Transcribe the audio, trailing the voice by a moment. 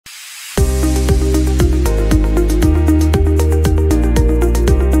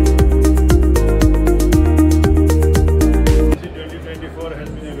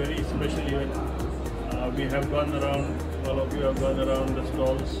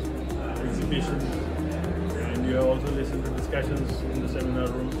exhibition, and you have also listened to discussions in the seminar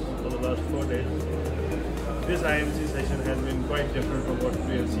rooms for the last 4 days. This IMC session has been quite different from what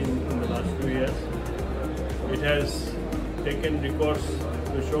we have seen in the last 2 years. It has taken recourse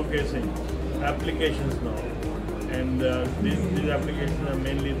to showcasing applications now, and these applications are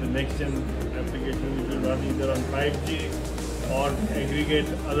mainly the next-gen applications which will run either on 5G or aggregate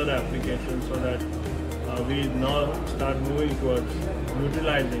other applications, so that we now start moving towards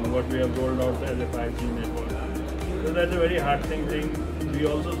utilizing what we have rolled out as a 5G network. So that's a very heartening thing. We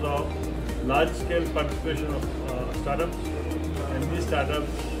also saw large-scale participation of startups, and these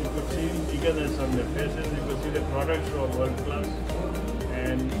startups, you could see eagerness on their faces, you could see the products were world-class,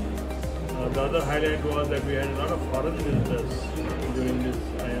 and the other highlight was that we had a lot of foreign visitors during this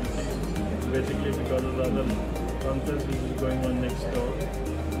IMC, basically because of the other conference which is going on next door.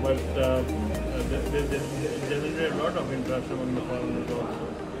 But they generated a lot of interest among the foreigners also.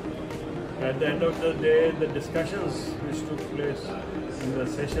 At the end of the day, the discussions which took place in the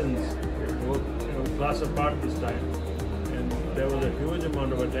sessions were class apart this time, and there was a huge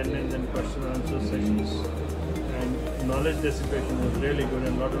amount of attendance and question and answer sessions, and knowledge dissipation was really good,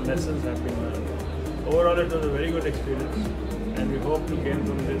 and a lot of lessons have been learned. Overall, it was a very good experience, and we hope to gain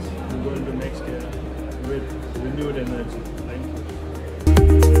from this and go into next year with renewed energy. Thank you.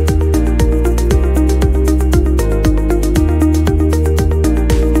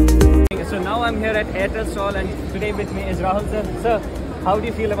 So now I'm here at Airtel stall, and today with me is Rahul sir. Sir, how do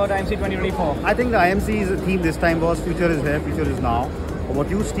you feel about IMC 2024? I think the IMC's theme this time was future is here, future is now. What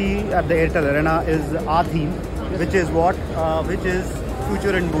you see at the Airtel Arena is our theme, which is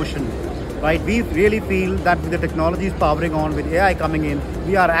future in motion. Right? We really feel that with the technologies powering on, with AI coming in,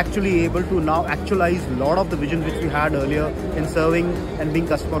 we are actually able to now actualize a lot of the vision which we had earlier in serving and being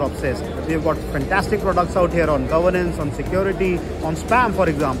customer obsessed. We have got fantastic products out here on governance, on security, on spam, for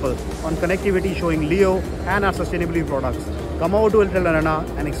example, on connectivity, showing Leo and our sustainability products. Come over to Airtel Arena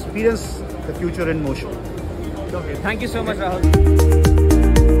and experience the future in motion. Okay, thank you so much, Rahul.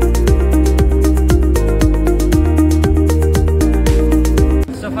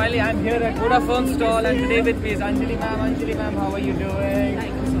 So finally, I'm here at Vodafone stall, and today with me is Anjali ma'am. Anjali ma'am, how are you doing?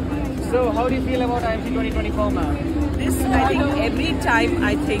 Thank you so much. So how do you feel about IMC 2024, ma'am? This, I think, every time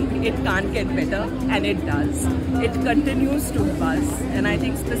I think it can't get better, and it does. It continues to buzz, and I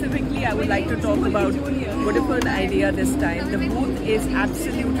think specifically I would like to talk about Vodafone Idea this time. The booth is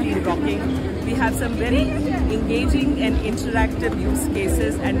absolutely rocking. We have some very engaging and interactive use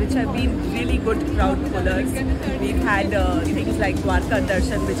cases, and which have been really good crowd pullers. We've had things like Dwarka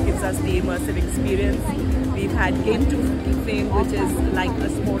Darshan, which gives us the immersive experience. We've had Game to Fame, which is like a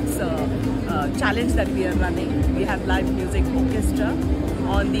sports challenge that we are running. We have live music orchestra.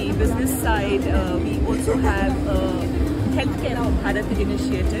 On the business side, we also have Healthcare for Bharat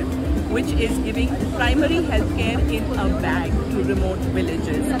initiative, which is giving primary healthcare in a bag to remote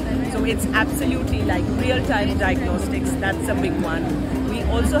villages. So it's absolutely like real-time diagnostics. That's a big one. We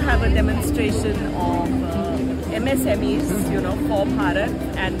also have a demonstration of MSMEs, for Bharat,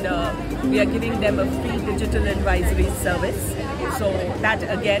 and we are giving them a free digital advisory service. So that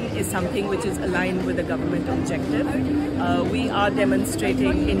again is something which is aligned with the government objective. We are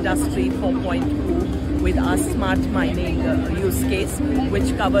demonstrating Industry 4.2 with our smart mining use case,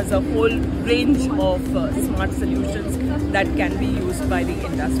 which covers a whole range of smart solutions that can be used by the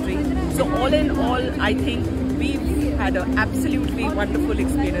industry. So all in all, I think we've had an absolutely wonderful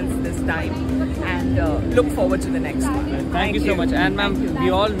experience this time, and look forward to the next one. Thank you so much. And ma'am,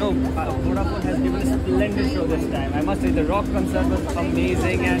 we all know Vodafone has given a splendid show this time. I must say the rock concert was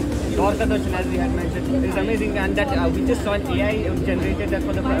amazing, and Dwarka Darshan, as we had mentioned, is amazing. And that we just saw an AI generated that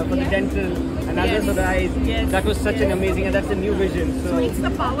for the dental and others for the eyes. Yes, that was such an amazing, and that's a new vision. So it's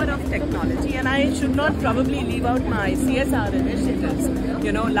the power of technology, and I should not probably leave out my CSR initiatives.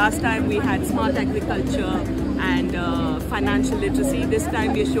 Last time we had smart agriculture and financial literacy. This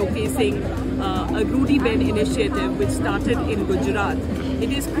time we are showcasing a Rudy Ben initiative which started in Gujarat.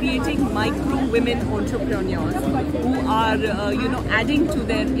 It is creating micro women entrepreneurs who are adding to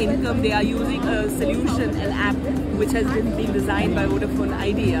their income. They are using a solution, an app which has been designed by Vodafone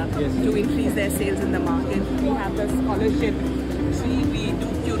Idea to increase their sales in the market. We have the scholarship tree. We do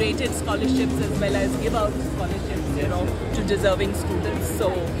curated scholarships as well as give out scholarships to deserving students.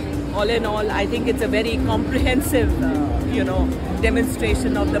 So all in all, I think it's a very comprehensive,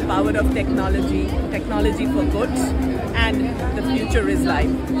 demonstration of the power of technology for good, and the future is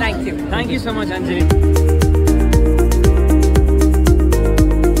live. Thank you. Thank you so much, Anjali.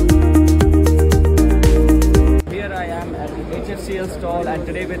 Here I am at the HFC IMCL stall, and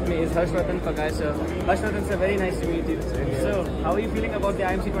today with me is Harshvardhan Pakai sir. Harshvardhan sir, very nice to meet you. So, how are you feeling about the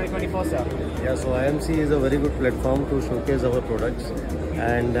IMC 2024, sir? Yeah, so IMC is a very good platform to showcase our products,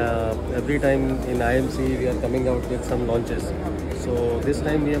 and every time in IMC we are coming out with some launches. So this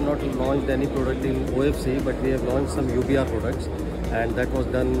time we have not launched any product in OFC, but we have launched some UBR products, and that was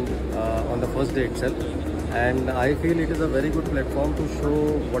done on the first day itself. And I feel it is a very good platform to show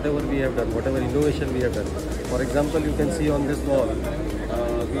whatever we have done, whatever innovation we have done. For example, you can see on this wall,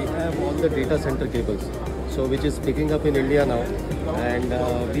 we have all the data center cables, so which is picking up in India now, and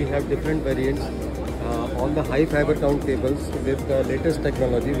we have different variants on the high fiber count cables with the latest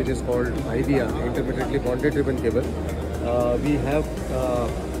technology, which is called IBR, intermittently bonded ribbon cable. We have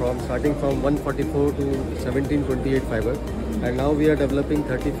starting from 144 to 1728 fiber, and now we are developing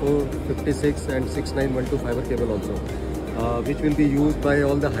 34, 56 and 6912 fiber cable also, which will be used by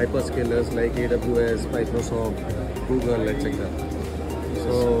all the hyperscalers like AWS, Microsoft, Google, etc.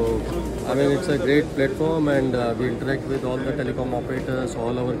 So, I mean, it's a great platform, and we interact with all the telecom operators,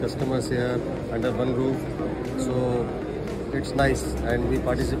 all our customers here under one roof. So, it's nice, and we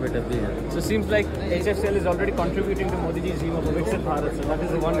participate every year. So it seems like HFCL is already contributing to Modi ji's dream of a Viksit Bharat, so that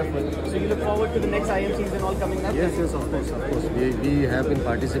is wonderful. So you look forward to the next IMCs and all coming up? Yes, yes, of course. We have been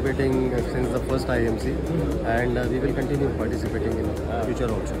participating since the first IMC, and we will continue participating in the future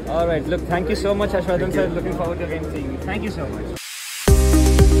also. Alright, look, thank you so much, Harshvardhan sir. Looking forward to again seeing you. Thank you so much.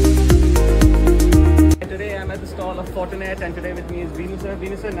 Today I'm at the stall of Fortinet, and today with me is Venu sir.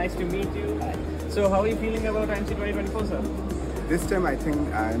 Venu sir, nice to meet you. So how are you feeling about IMC 2024, sir? This time I think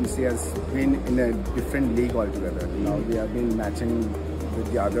IMC has been in a different league altogether. Now we have been matching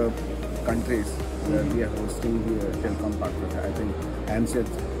with the other countries where we are hosting the telecom partners. I think IMC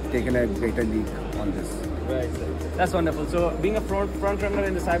has taken a greater league on this. Right, sir. That's wonderful. So being a front runner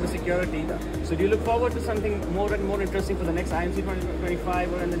in the cybersecurity, so do you look forward to something more and more interesting for the next IMC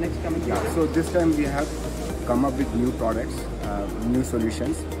 2025 or in the next coming year? Yeah, so this time we have come up with new products, new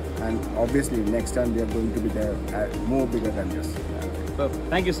solutions, and obviously next time we are going to be there more bigger than this. Perfect.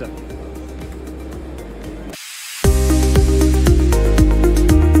 Thank you, sir.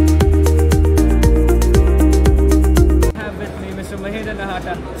 I have with me Mr. Mahender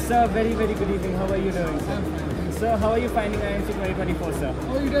Nahata. Sir, very good evening. How are you doing, sir? Sir, how are you finding IMC 2024, sir?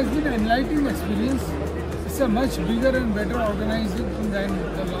 Oh, it has been an enlightening experience. It's a much bigger and better organization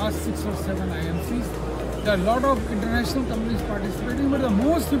than the last 6 or 7 IMCs. There are a lot of international companies participating, but the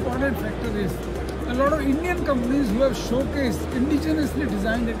most important factor is a lot of Indian companies who have showcased indigenously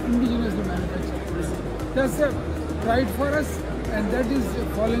designed and indigenously manufactured. That's a pride for us, and that is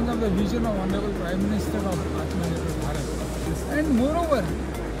following up the vision of Honorable Prime Minister of Atmanirbhar Bharat. And moreover,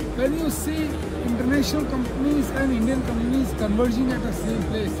 when you see international companies and Indian companies converging at the same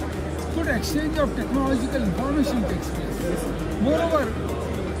place, good exchange of technological information takes place. Moreover,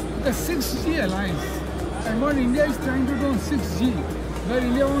 the 6G alliance, and what India is trying to do on 6G, where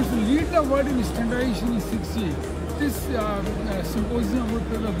India wants to lead the world in standardization in 6G. This symposium would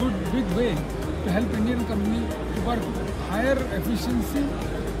be a good big way to help Indian companies to work higher efficiency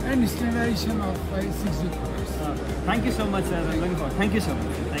and standardization of 6G products. Thank you so much, sir. I'm looking forward. Thank you so much.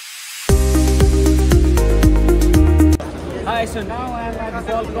 Hi, so now I am at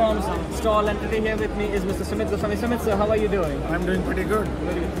Qualcomm's stall, and today here with me is Mr. Sumit Goswami. Sumit, sir, how are you doing? I'm doing pretty good.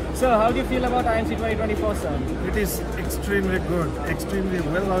 Sir, how do you feel about IMC 2024, sir? It is extremely good, extremely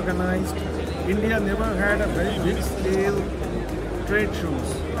well organized. India never had a very big scale trade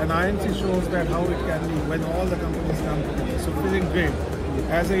shows, and IMC shows that how it can be when all the companies come together. So feeling great.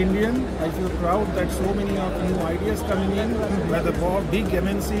 As an Indian, I feel proud that so many of new ideas coming in, where the big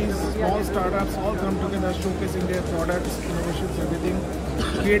MNCs, small startups all come together showcasing their products, innovations, everything,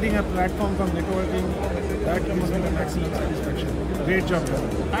 creating a platform for networking. That gives me an excellent satisfaction. Great job, sir.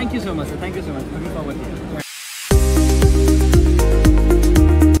 Thank you so much, sir. Thank you so much. Looking forward to it.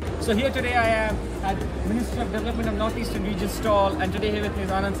 So here today I am at Minister of Development of Northeastern Region stall, and today here with me is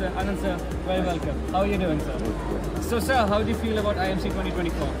Anand sir. Anand sir, very welcome. How are you doing, sir? So sir, how do you feel about IMC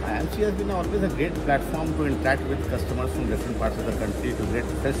 2024? IMC has been always a great platform to interact with customers from different parts of the country to get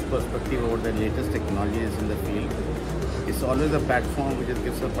fresh perspective over the latest technologies in the field. It's always a platform which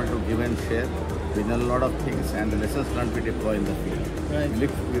gives us to give and share. We learn a lot of things, and the lessons learned we deploy in the field. Right.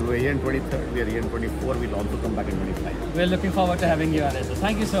 We were here in 23, we are here in 24, we'll also come back in 25. We're looking forward to having you on it. So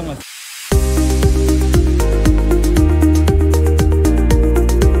thank you so much.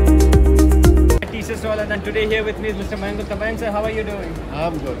 T-shirt stall, and then today here with me is Mr. Mahendra Tabayan. Sir, how are you doing?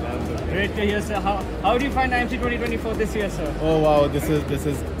 I'm good. Great to hear, sir. How do you find IMC 2024 this year, sir? Oh wow, this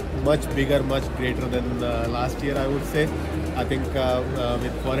is much bigger, much greater than last year, I would say. I think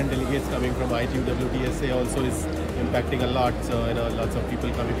with foreign delegates coming from ITU, WTSA also is impacting a lot. So lots of people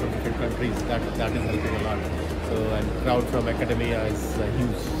coming from different countries. That is helping a lot. So and crowd from academia is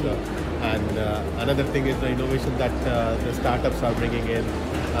huge. And another thing is the innovation that the startups are bringing in,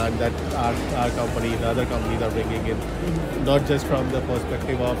 and that our company, the other companies are bringing in, not just from the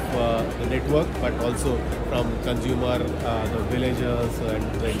perspective of the network, but also from consumer, the villagers and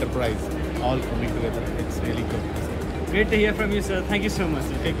the enterprise, all coming together. It's really good. Great to hear from you, sir. Thank you so much,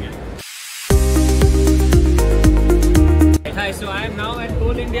 sir. Take care. Hi, so I am now at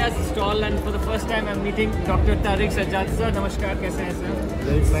Coal India's stall, and for the first time I'm meeting Dr. Tariq Sajjad. Sir, namaskar, kaise hain sir?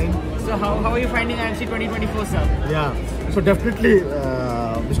 Very fine. So how are you finding IMC 2024, sir? Yeah, so definitely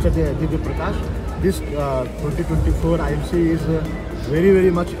Mr. Divya Prakash, this 2024 IMC is very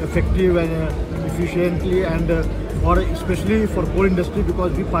much effective and efficiently, and especially for coal industry,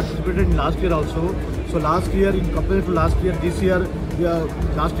 because we participated in last year also. So last year, in comparison to last year, this year,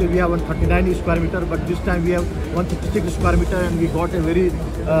 last year we have 139 square meter, but this time we have 156 square meter, and we got a very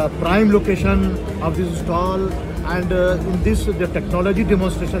prime location of this stall. And in this, the technology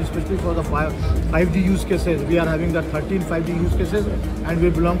demonstration, especially for the 5G use cases, we are having the 13 5G use cases, and we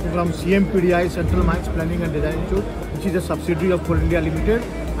belong to from CMPDI, Central Mines Planning and Design Institute, which is a subsidiary of Coal India Limited.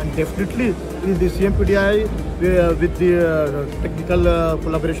 And definitely in the CMPDI, with the technical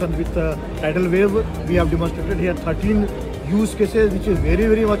collaboration with Tidal Wave, we have demonstrated here 13 use cases, which is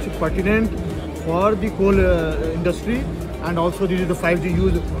very much pertinent for the coal industry. And also this is the 5G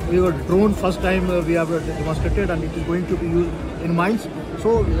use. We were drone first time we have demonstrated, and it is going to be used in mines.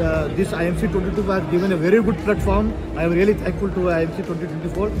 So this IMC 22 has given a very good platform. I am really thankful to IMC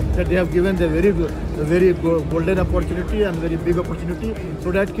 2024 that they have given the very golden opportunity and very big opportunity,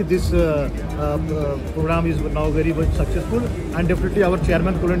 so that this program is now very much successful. And definitely our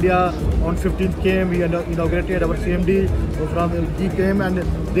chairman Coal India on 15th came, we inaugurated, our CMD from G came, and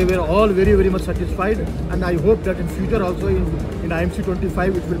they were all very much satisfied. And I hope that in future also in IMC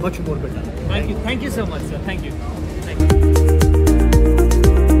 25 it will be much more better. Thank you so much, sir. Thank you.